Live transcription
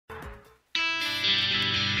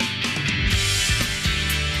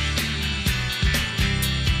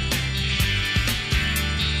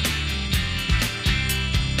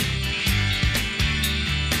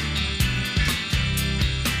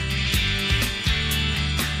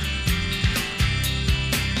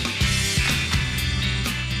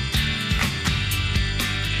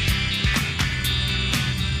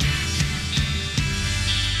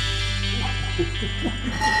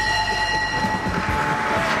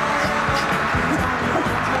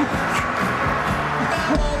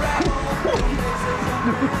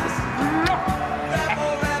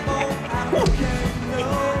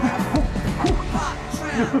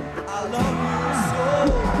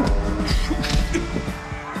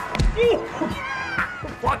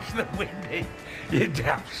catch the wind in, you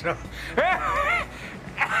damn son.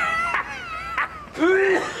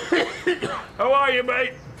 How are you,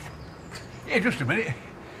 mate? Yeah, just a minute.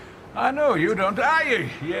 I know you don't, are you?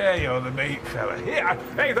 Yeah, you're the meat fella. Yeah,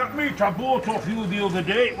 hey, that meat I bought off you the other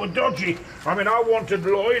day, it was dodgy. I mean, I wanted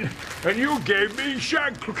loin, and you gave me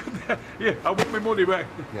shank. Look at that. Yeah, I want my money back.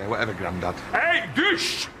 Yeah, whatever, Grandad. Hey,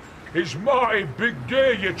 this is my big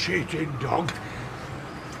day, you cheating dog.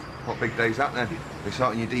 What big day's that, then? They're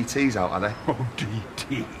sorting your DTs out, are they? Oh,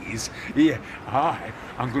 DTs? Yeah,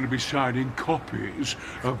 I'm going to be signing copies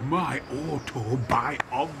of my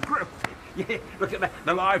autobiography. Yeah, look at that.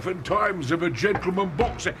 The life and times of a gentleman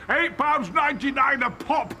boxer. £8.99 a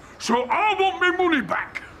pop, so I want my money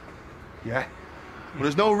back. Yeah? Well,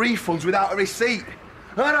 there's no refunds without a receipt.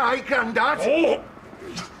 All right, Grandad. Oh!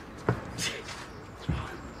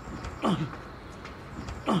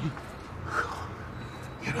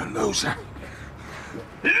 You're a loser.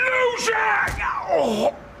 Loser!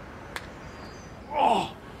 Oh!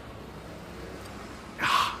 Oh!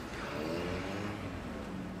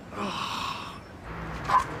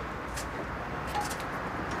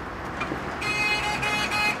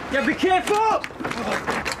 Yeah, be careful!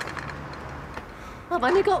 I've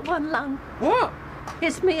only got one lung. What?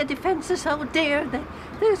 It's me, a defenceless old dear.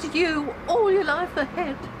 There's you, all your life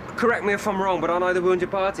ahead. Correct me if I'm wrong, but aren't I the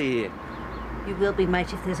wounded party here? You will be,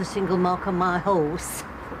 mate, if there's a single mark on my horse.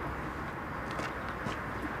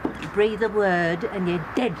 Breathe a word and you're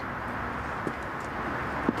dead.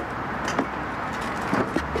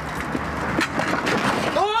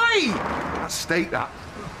 Oi! That's stake, that.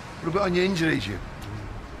 What about on your injuries, you?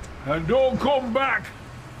 And don't come back.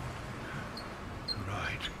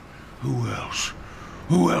 Right. Who else?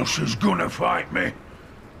 Who else is gonna fight me?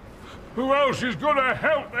 Who else is gonna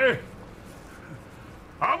help me?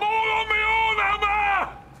 I'm all on my own, am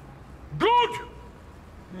I? Good!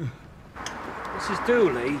 Mrs.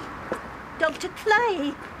 Dooley? Dr.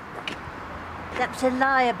 Clay. That's a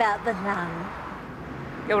lie about the lung.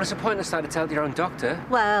 Yeah, well, it's a pointless lie to tell your own doctor.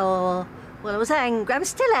 Well, I was angry. I'm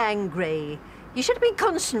still angry. You should have been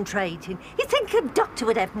concentrating. You'd think a doctor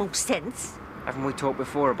would have more sense. Haven't we talked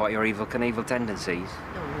before about your evil Knievel tendencies?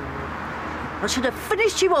 I should have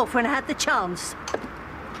finished you off when I had the chance.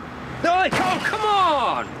 No, oh, come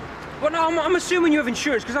on! Well, no, I'm assuming you have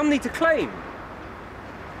insurance, because I'll need to claim.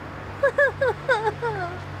 And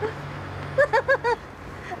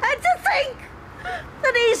to think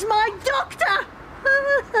that he's my doctor!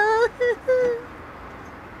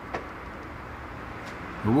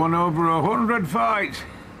 I won over 100 fights.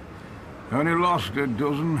 Only lost a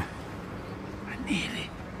dozen. I nearly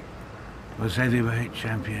was heavyweight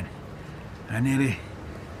champion. I nearly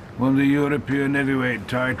won the European heavyweight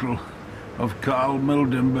title of Karl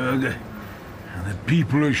Mildenberger. And the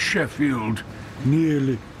people of Sheffield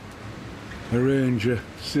nearly arranged a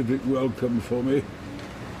civic welcome for me.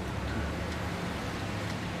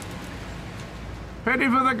 Ready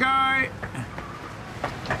for the guy?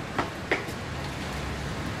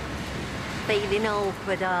 Feeling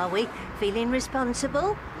awkward, are we? Feeling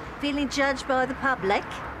responsible? Feeling judged by the public?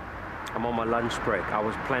 I'm on my lunch break. I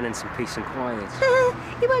was planning some peace and quiet.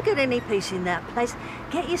 You won't get any peace in that place.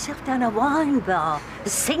 Get yourself down a wine bar.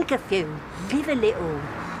 Sink a few. Live a little.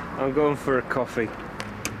 I'm going for a coffee.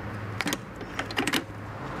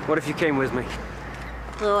 What if you came with me?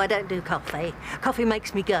 Oh, I don't do coffee. Coffee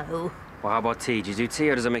makes me go. Well, how about tea? Do you do tea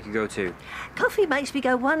or does it make you go too? Coffee makes me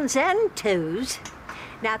go ones and twos.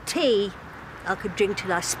 Now, tea, I could drink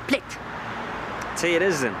till I split. Tea it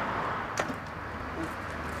is then.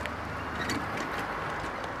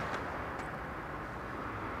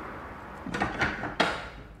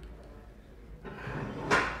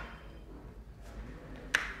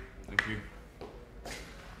 Thank you.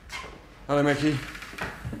 Hello, Mickey.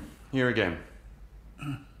 Here again.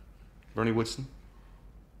 Ronnie Woodson?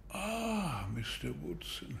 Ah, Mr.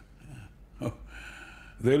 Woodson. Oh,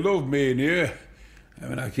 they love me in here. I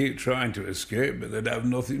mean, I keep trying to escape, but they'd have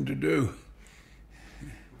nothing to do.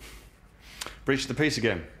 Breached the peace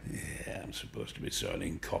again? Yeah, I'm supposed to be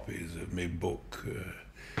signing copies of my book,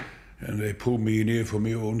 and they pulled me in here for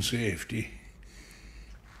my own safety.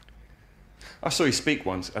 I saw you speak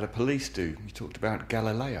once at a police do. You talked about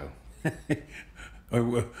Galileo.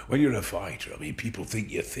 When you're a fighter, I mean, people think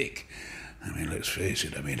you're thick. I mean, let's face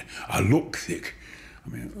it, I mean, I look thick. I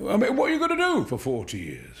mean, what are you going to do for 40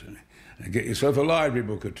 years? And get yourself a library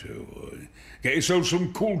book or two, or get yourself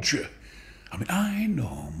some culture. I mean, I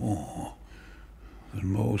know more than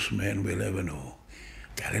most men will ever know.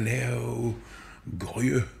 Galileo,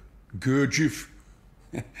 Goya, Gurdjieff.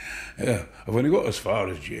 Yeah, I've only got as far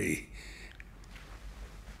as G.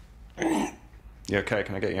 You okay?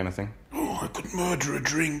 Can I get you anything? Oh, I could murder a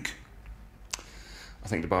drink. I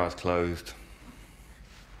think the bar's closed.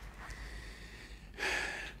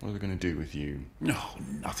 What are we going to do with you? No,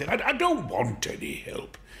 nothing. I don't want any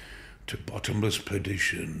help. To bottomless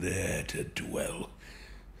perdition there to dwell.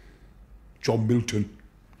 John Milton.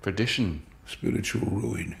 Perdition? Spiritual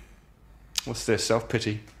ruin. What's this,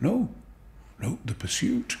 self-pity? No, the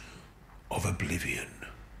pursuit of oblivion.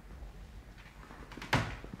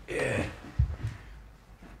 Yeah.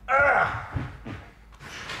 Ah!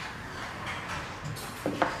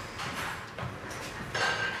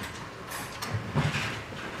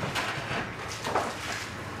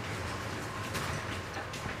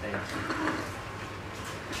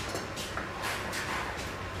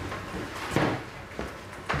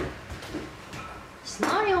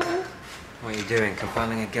 Smile. What are you doing,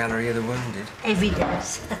 compiling a gallery of the wounded? Every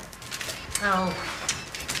does. Oh.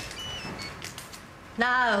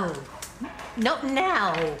 No. Not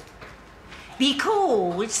now.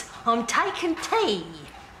 Because I'm taking tea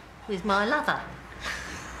with my lover.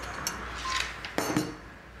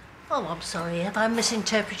 Oh, I'm sorry. Have I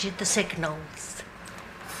misinterpreted the signals?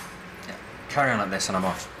 Carry on like this and I'm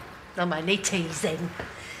off. I'm only teasing.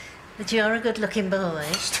 But you're a good-looking boy.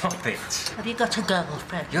 Stop it. Have you got a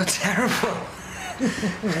girlfriend? You're terrible.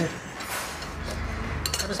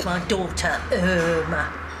 That was my daughter,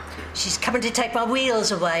 Irma. She's coming to take my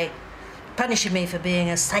wheels away, punishing me for being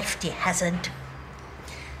a safety hazard.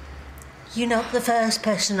 You're not the first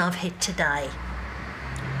person I've hit today.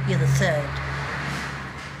 You're the third.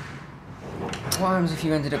 What happens if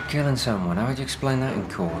you ended up killing someone? How would you explain that in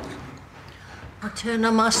court? I turn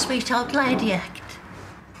on my sweetheart lady act.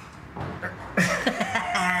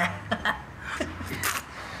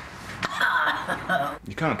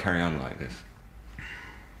 You can't carry on like this.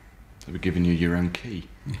 They'll be giving you your own key.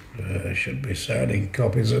 I should be signing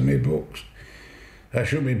copies of my books. I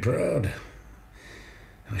should be proud.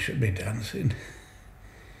 I should be dancing.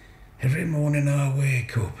 Every morning I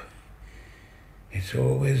wake up, it's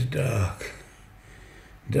always dark.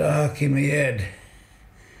 Dark in my head.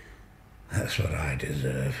 That's what I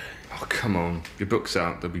deserve. Oh, come on. Your book's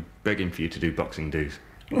out. They'll be begging for you to do boxing dues.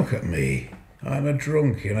 Look at me. I'm a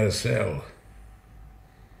drunk in a cell.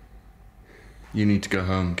 You need to go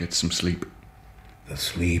home, get some sleep. The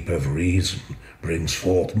sleep of reason brings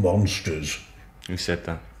forth monsters. Who said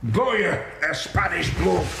that? Goya, a Spanish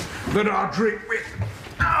glove that I drink with.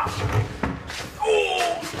 Ow.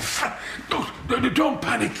 Oh! Don't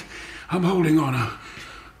panic. I'm holding on.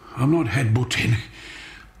 I'm not headbutting.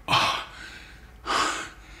 Oh.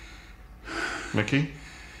 Mickey?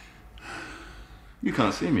 You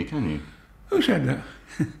can't see me, can you? Who said that?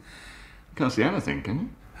 You can't see anything, can you?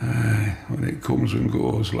 When it comes and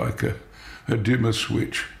goes like a dimmer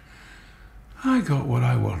switch. I got what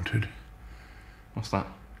I wanted. What's that?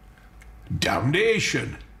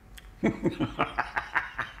 Damnation!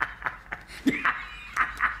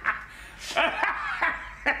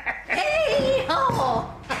 Hey-ho!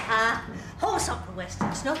 Horse opera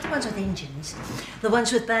westerns, not the ones with engines. The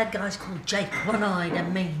ones with bad guys called Jake, one-eyed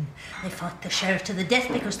and mean. They fight the sheriff to the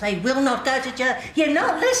death because they will not go to jail. You're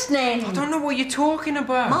not listening! I don't know what you're talking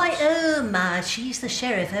about. My Irma, she's the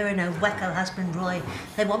sheriff, her and her wacko husband Roy.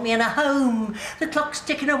 They want me in a home. The clock's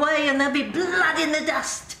ticking away and there'll be blood in the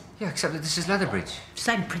dust. Yeah, except that this is Leatherbridge.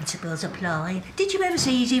 Same principles apply. Did you ever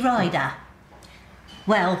see Easy Rider?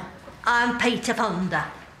 Well, I'm Peter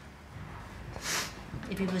Fonda.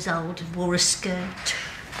 If he was old and wore a skirt.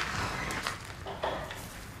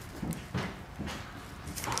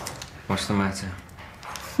 What's the matter?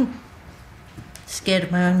 Scared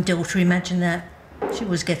of my own daughter, imagine that. She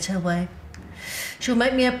always gets her way. She'll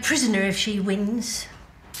make me a prisoner if she wins.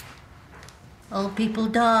 Old people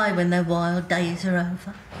die when their wild days are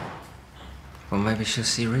over. Well, maybe she'll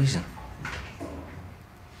see reason.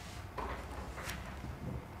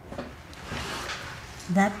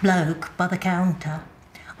 That bloke by the counter,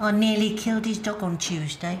 I nearly killed his dog on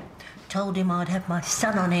Tuesday. Told him I'd have my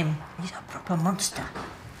son on him. He's a proper monster.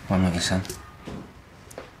 I'm not your son.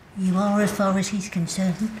 You are as far as he's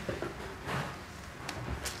concerned.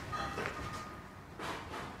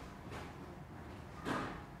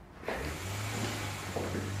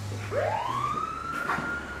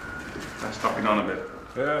 Let's stop it on a bit.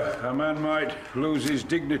 A man might lose his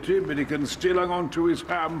dignity, but he can still hang on to his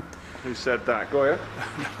ham. Who said that, Goya?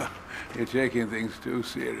 You're taking things too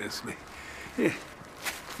seriously.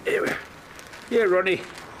 Here, Ronnie.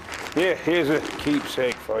 Here's a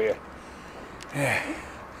keepsake for you.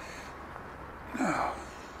 No.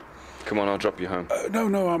 Come on, I'll drop you home.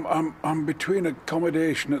 No, I'm between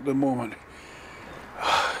accommodation at the moment.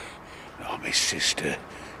 Oh, my sister,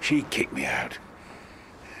 she kicked me out.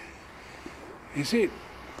 Is it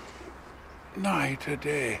night or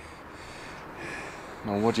day?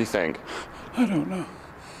 Well, what do you think? I don't know.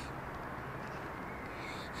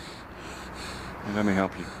 Well, let me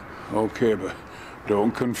help you. Okay, but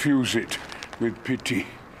don't confuse it with pity.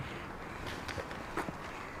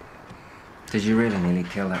 Did you really nearly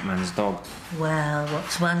kill that man's dog? Well,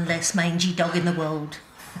 what's one less mangy dog in the world?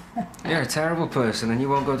 You're a terrible person and you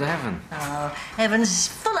won't go to heaven. Oh, heaven's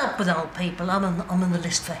full up with old people. I'm on the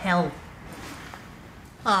list for hell.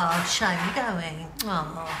 Oh, shame you're going.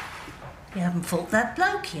 Oh, you haven't fought that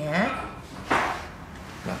bloke yet?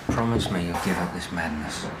 Look, promise me you'll give up this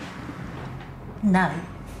madness. No.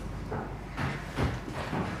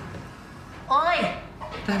 Oi!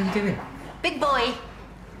 What the hell are you doing? Big boy!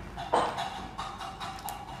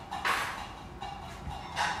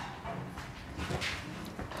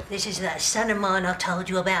 This is that son of mine I told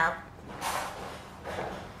you about.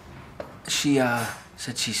 She,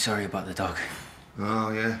 said she's sorry about the dog.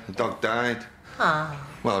 Oh, yeah, the dog died. Ah.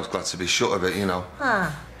 Well, I was glad to be shut of it, you know.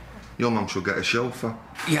 Ah. Your mum should get a chauffeur.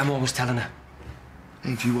 Yeah, I'm always telling her.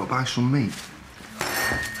 Hey, do you want to buy some meat?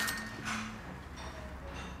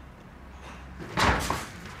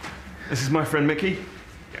 This is my friend Mickey.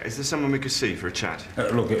 Yeah, is there someone we could see for a chat?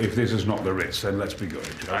 Look, if this is not the Ritz, then let's be going.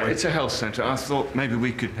 It's a health centre. I thought maybe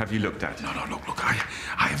we could have you looked at. No, look, I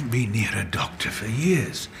haven't been near a doctor for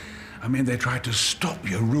years. I mean, they tried to stop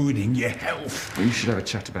you ruining your health. Well, you should have a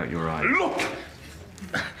chat about your eyes. Look!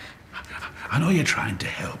 I know you're trying to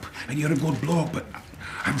help, and you're a good bloke, but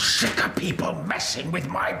I'm sick of people messing with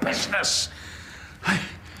my business. I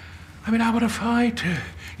mean, how would a fight?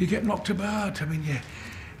 You get knocked about. I mean,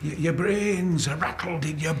 your brains are rattled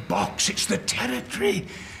in your box. It's the territory.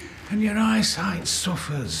 And your eyesight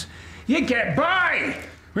suffers. You get by!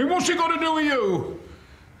 I mean, what's it got to do with you?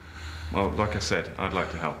 Well, like I said, I'd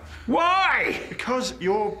like to help. Why? Because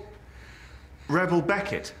you're Rebel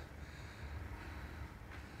Beckett.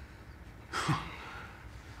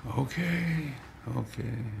 Okay.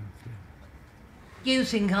 You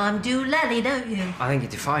think I'm doolally, don't you? I think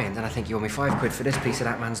you're defiant and I think you owe me £5 for this piece of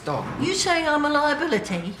that man's dog. You saying I'm a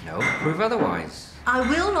liability? No, prove otherwise. I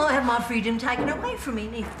will not have my freedom taken away from me,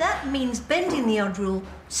 and if that means bending the odd rule,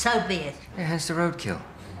 so be it. Yeah, hence the roadkill.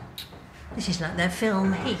 This is like that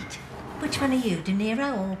film Heat. Which one are you, De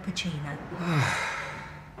Niro or Pacino?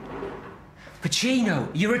 Pacino,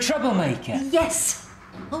 you're a troublemaker. Yes.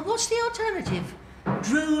 Well, what's the alternative?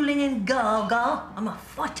 Drooling and gaga? I'm a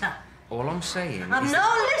fighter. All I'm saying I'm is...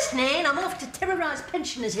 not listening. I'm off to terrorise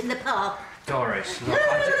pensioners in the park. Doris, No, look,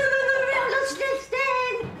 I'm not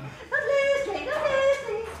listening. Not listening.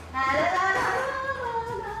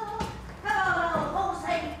 Come on,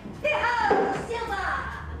 horsey. Hee-ho, Silver.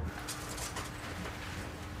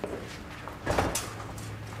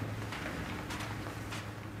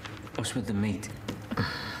 What's with the meat?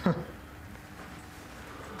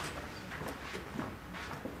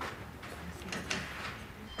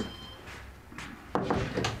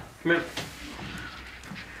 Come in.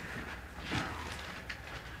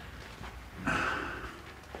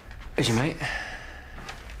 Is your mate?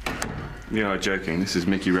 You are joking. This is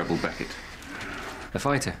Mickey Rebel Beckett. The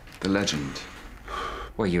fighter? The legend.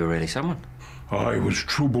 Well, you were really someone. I was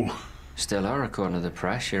trouble. Still are, according to the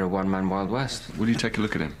press. You're a one-man Wild West. Will you take a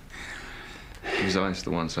look at him? His eyes,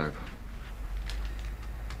 the one's open.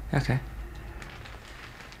 Okay.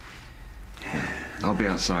 I'll be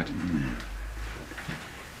outside.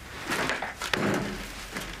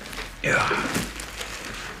 Yeah.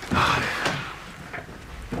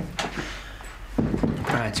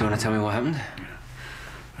 Right, do you want to tell me what happened?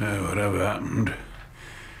 Whatever happened,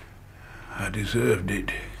 I deserved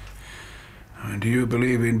it. And do you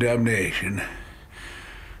believe in damnation?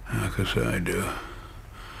 Of course I do.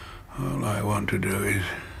 All I want to do is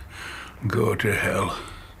go to hell,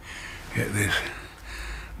 get this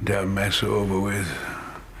damn mess over with.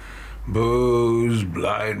 Booze,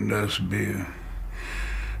 blindness,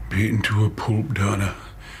 beaten to a pulp down a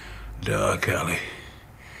dark alley.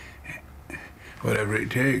 Whatever it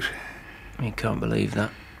takes. You can't believe that.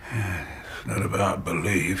 It's not about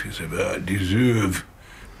belief, it's about deserve.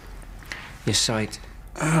 Your sight.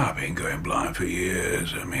 I've been going blind for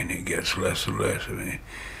years. I mean, it gets less and less. I mean,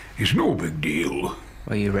 it's no big deal.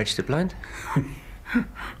 Are you registered blind?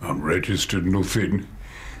 I'm registered nothing.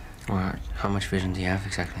 Well, how much vision do you have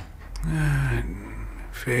exactly? It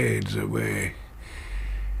fades away.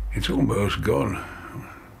 It's almost gone.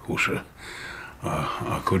 Of course,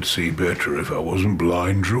 I could see better if I wasn't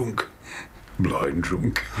blind drunk. Blind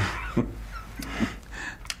drunk.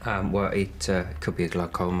 Well, it could be a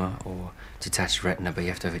glaucoma or detached retina, but you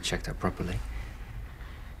have to have it checked out properly.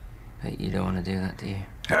 Hey, you don't want to do that, do you?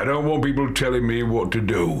 I don't want people telling me what to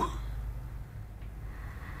do.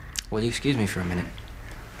 Will you excuse me for a minute?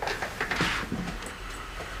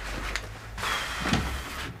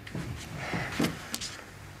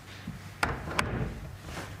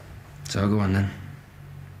 So go on then.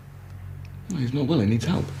 Well, he's not well, he needs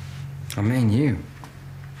help. I mean you.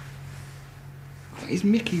 Is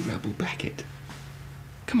Mickey Rabble Beckett?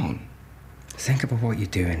 Come on. Think about what you're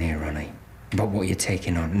doing here, Ronnie. About what you're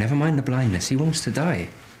taking on. Never mind the blindness, he wants to die.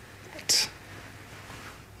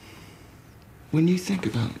 When you think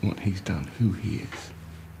about what he's done, who he is,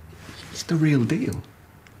 it's the real deal.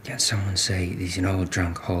 Yet someone say he's an old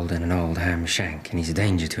drunk holding an old ham shank and he's a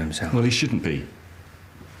danger to himself. Well, he shouldn't be.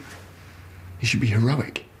 He should be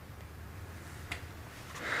heroic.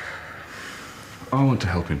 I want to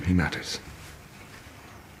help him, he matters.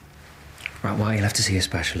 Right, well, you'll have to see a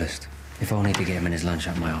specialist. If only to get him in his lunch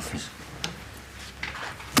at my office.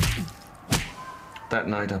 That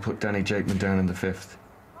night, I put Danny Jakeman down in the 5th.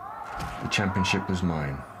 The championship was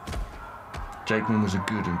mine. Jakeman was a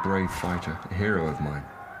good and brave fighter, a hero of mine.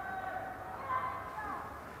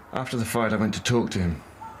 After the fight, I went to talk to him.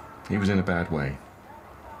 He was in a bad way.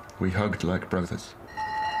 We hugged like brothers.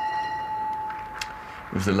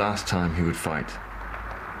 It was the last time he would fight.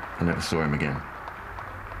 I never saw him again.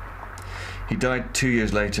 He died 2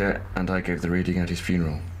 years later, and I gave the reading at his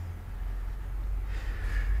funeral.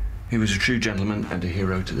 He was a true gentleman and a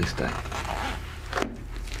hero to this day.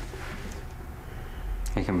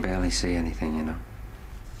 He can barely see anything, you know.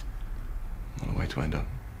 What a way to end up.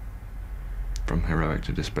 From heroic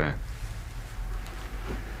to despair.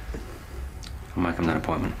 I'll make him that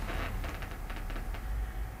appointment.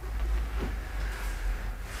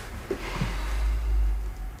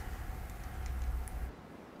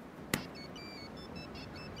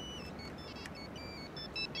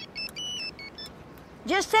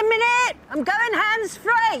 Just a minute. I'm going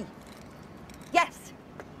hands-free. Yes.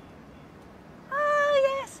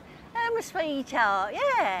 Oh, yes. Oh, my sweetheart,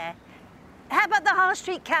 yeah. How about the High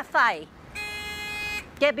Street Cafe?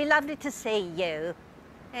 Yeah, it'd be lovely to see you.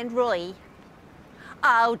 And Roy.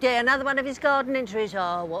 Oh, dear, another one of his garden injuries.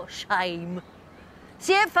 Oh, what a shame.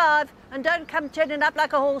 See you at 5, and don't come turning up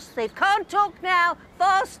like a horse thief. Can't talk now.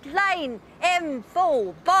 Fast lane,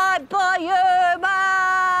 M4. Bye-bye,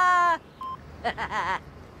 Irma!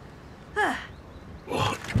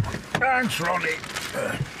 Thanks, Ronnie.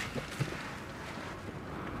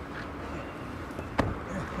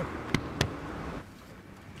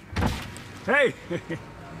 Hey,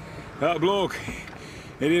 that bloke,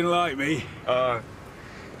 he didn't like me.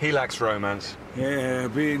 He lacks romance. Yeah,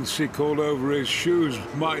 being sick all over his shoes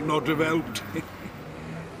might not have helped.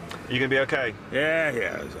 You gonna be okay?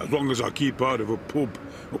 Yeah, as long as I keep out of a pub.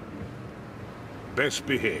 Best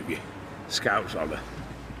behaviour. Scouts on her.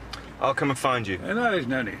 I'll come and find you. No, there's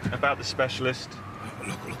no need. About the specialist?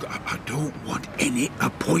 Look, I don't want any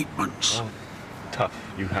appointments. Oh, tough.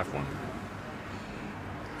 You have one.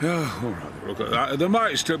 Oh, all right, look, there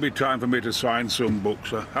might still be time for me to sign some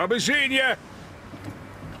books. I'll be seeing you.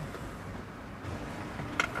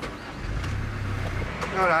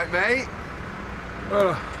 All right, mate.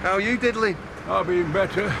 Well, how are you diddling? I've been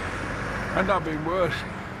better, and I've been worse.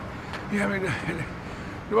 Yeah, I mean,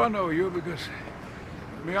 do I know you? Because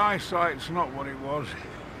my eyesight's not what it was.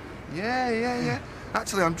 Yeah.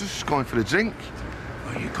 Actually, I'm just going for a drink.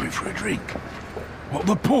 Are you going for a drink? What,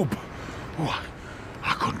 the pub? Oh,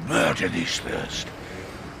 I could murder this thirst.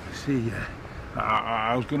 See,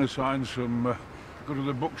 I was going to sign some... go to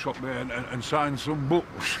the bookshop there and sign some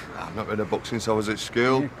books. I've not read a book since I was at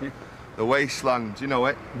school. The Wasteland, you know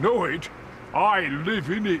it? Know it? I live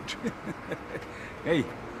in it. Hey,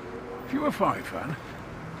 if you a Five fan?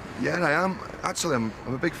 Yeah, I am. Actually, I'm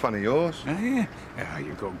a big fan of yours. Yeah,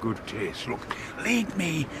 you've got good taste. Look, lead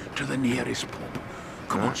me to the nearest pub.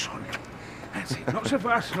 Come on, son. That's it. Not so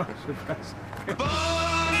fast, not so fast. Born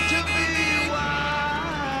to be wild.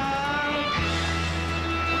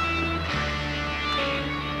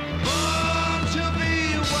 Born to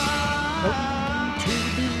be wild. Born to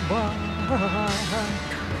be wild.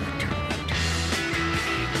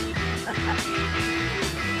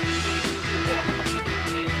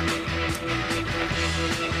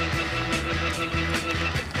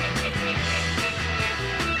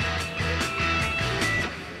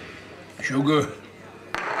 Sugar.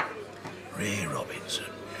 Ray Robinson.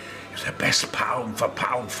 He's the best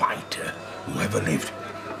pound-for-pound fighter who ever lived.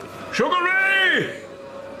 Sugar Ray!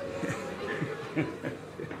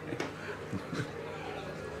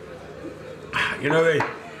 You know,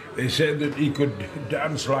 they said that he could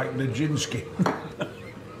dance like Nijinsky.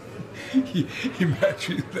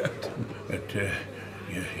 Imagine that. But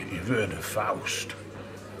You've heard of Faust.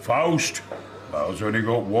 Faust? Well, only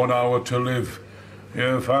got 1 hour to live.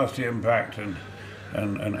 Yeah, fast impact and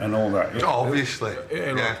all that. Yeah. Obviously.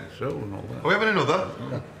 Yeah. So and all that. Are we having another?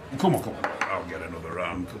 Come on. I'll get another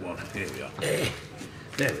round. Come on. Here we are. There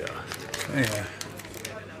we are. Yeah.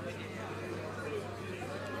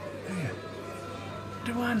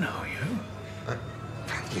 Do I know you?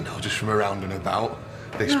 You know, just from around and about.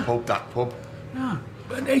 This pub, that pub. No,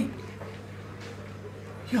 but hey,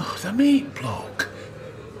 you're the meat bloke.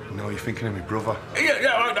 No, you're thinking of my brother.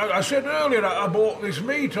 Yeah, I said earlier I bought this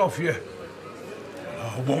meat off you.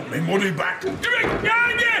 I want my money back. Give it!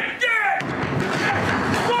 Yeah!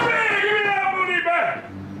 Come here! Give me that money back!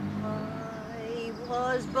 I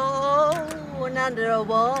was born under a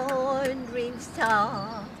wandering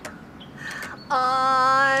star.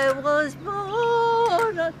 I was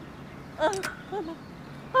born on...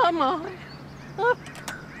 Oh, my. Oh,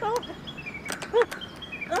 no.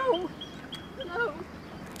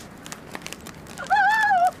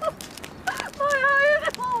 My iron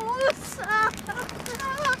horse.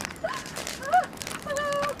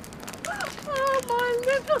 Oh, my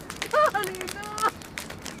little darling.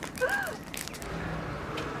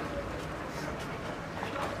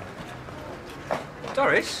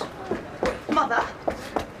 Doris? Mother.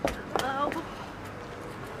 Oh.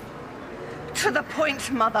 To the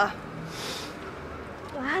point, Mother.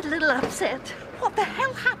 I had a little upset. What the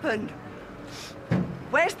hell happened?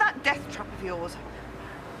 Where's that death trap of yours?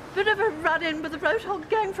 Bit of a run-in with the Roadhog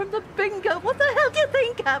gang from the bingo. What the hell do you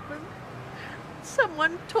think happened?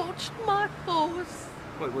 Someone torched my horse.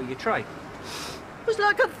 Wait, will you try? It was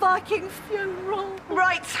like a Viking funeral.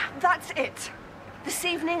 Right, that's it. This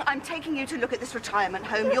evening, I'm taking you to look at this retirement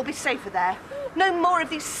home. You'll be safer there. No more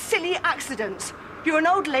of these silly accidents. You're an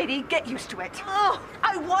old lady, get used to it. Oh,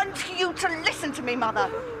 I want you to listen to me,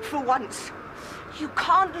 Mother, for once. You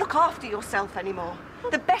can't look after yourself anymore.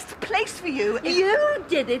 The best place for you is... you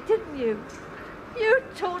did it, didn't you? You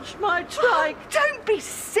torched my trike. Don't be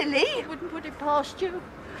silly. I wouldn't put it past you.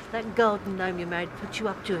 That golden gnome you married put you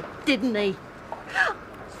up to it, didn't he?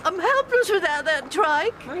 I'm helpless without that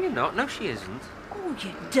trike. No, you're not. No, she isn't. Oh,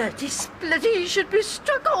 you dirty splitter, you should be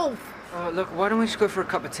struck off. Oh, look, why don't we just go for a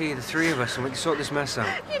cup of tea, the three of us, and we can sort this mess out?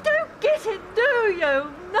 You don't get it, do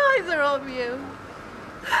you? Neither of you.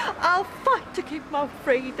 I'll fight to keep my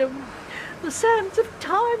freedom. The sands of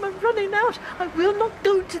time are running out. I will not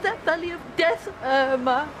go to that valley of death,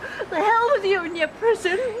 Irma. The hell with you in your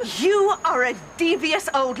prison. You are a devious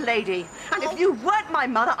old lady. And if you weren't my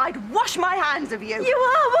mother, I'd wash my hands of you. You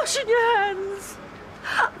are washing your hands.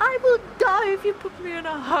 I will die if you put me in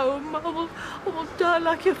a home. I will die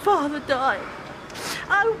like your father died.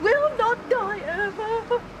 I will not die,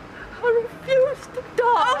 Irma. I refuse to die.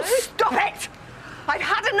 Oh, stop it! I've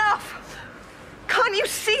had enough. Can't you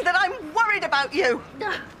see that I'm worried about you?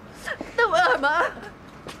 No, Irma.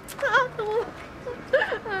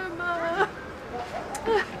 Irma.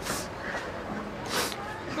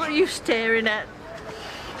 What are you staring at?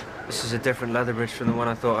 This is a different leather bridge from the one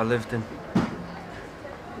I thought I lived in.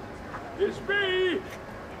 It's me!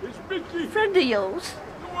 It's Mickey! Friend of yours?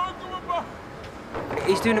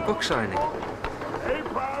 He's doing a book signing.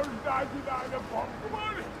 £8.99 a pop. Come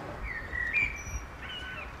on!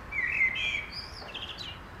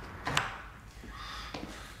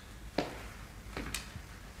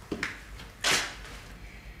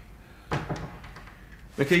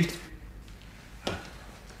 Mickey?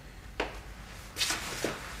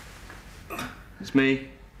 It's me,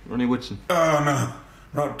 Ronnie Woodson. Oh, no.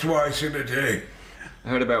 Not twice in a day. I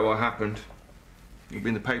heard about what happened. You'll be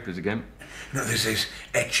in the papers again. No, this is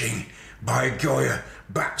etching by Goya.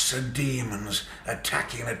 Bats and demons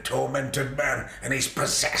attacking a tormented man, and he's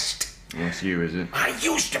possessed. That's you, is it? I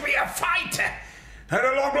used to be a fighter. And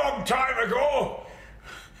a long, long time ago.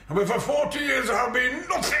 But for 40 years I've been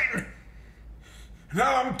nothing.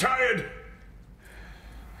 Now I'm tired.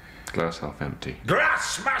 Glass half empty.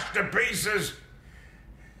 Glass smashed to pieces.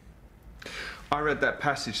 I read that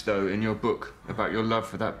passage, though, in your book about your love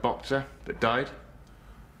for that boxer that died.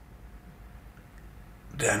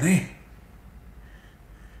 Danny?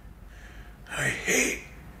 I hate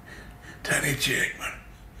Danny Jakeman.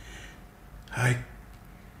 I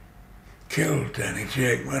killed Danny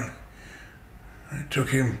Jakeman. It took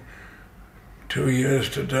him 2 years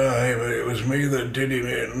to die, but it was me that did him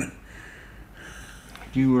in.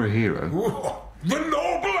 You were a hero. Whoa, the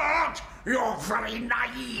noble art! You're very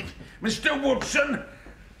naive, Mr. Woodson.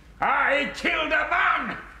 I killed a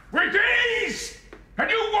man with ease, and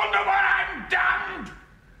you wonder why I'm damned.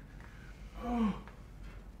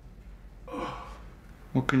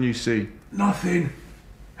 What can you see? Nothing.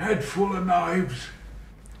 Head full of knives.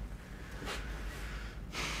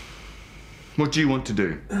 What do you want to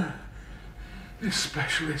do? This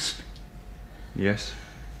specialist. Yes?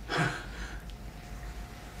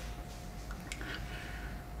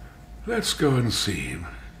 Let's go and see him.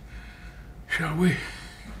 Shall we?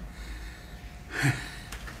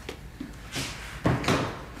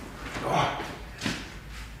 Oh.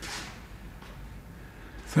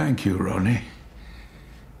 Thank you, Ronnie.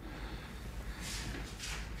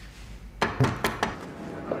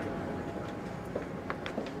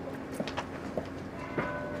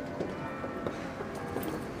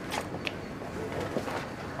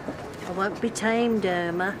 I won't be tamed,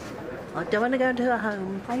 Irma. I don't want to go into her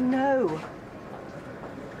home. I know.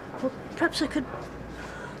 Well, perhaps I could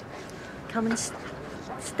come and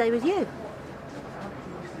stay with you.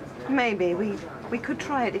 Maybe. We could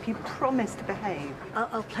try it if you promise to behave.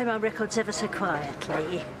 I'll play my records ever so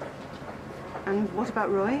quietly. And what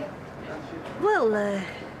about Roy? Well,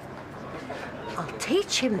 I'll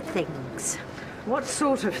teach him things. What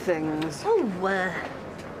sort of things? Oh,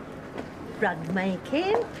 rug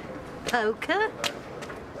making, poker,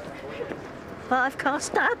 5-card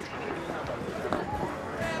stud.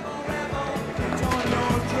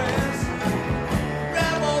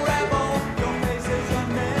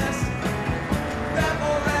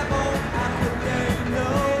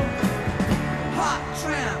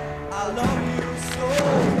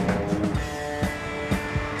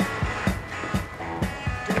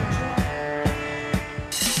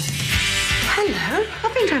 Hello,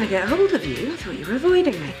 I've been trying to get hold of you. I thought you were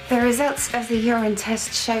avoiding me. The results of the urine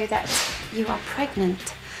test show that you are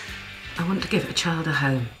pregnant. I want to give a child a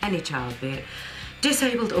home. Any child, be it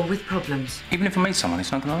disabled or with problems. Even if I meet someone,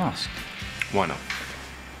 it's not going to last. Why not?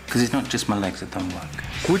 Because it's not just my legs that don't work.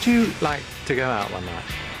 Would you like to go out one night?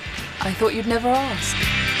 I thought you'd never ask.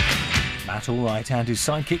 Matt Allwright and his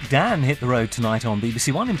sidekick Dan hit the road tonight on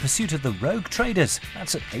BBC1 in pursuit of the rogue traders.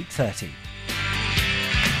 That's at 8:30.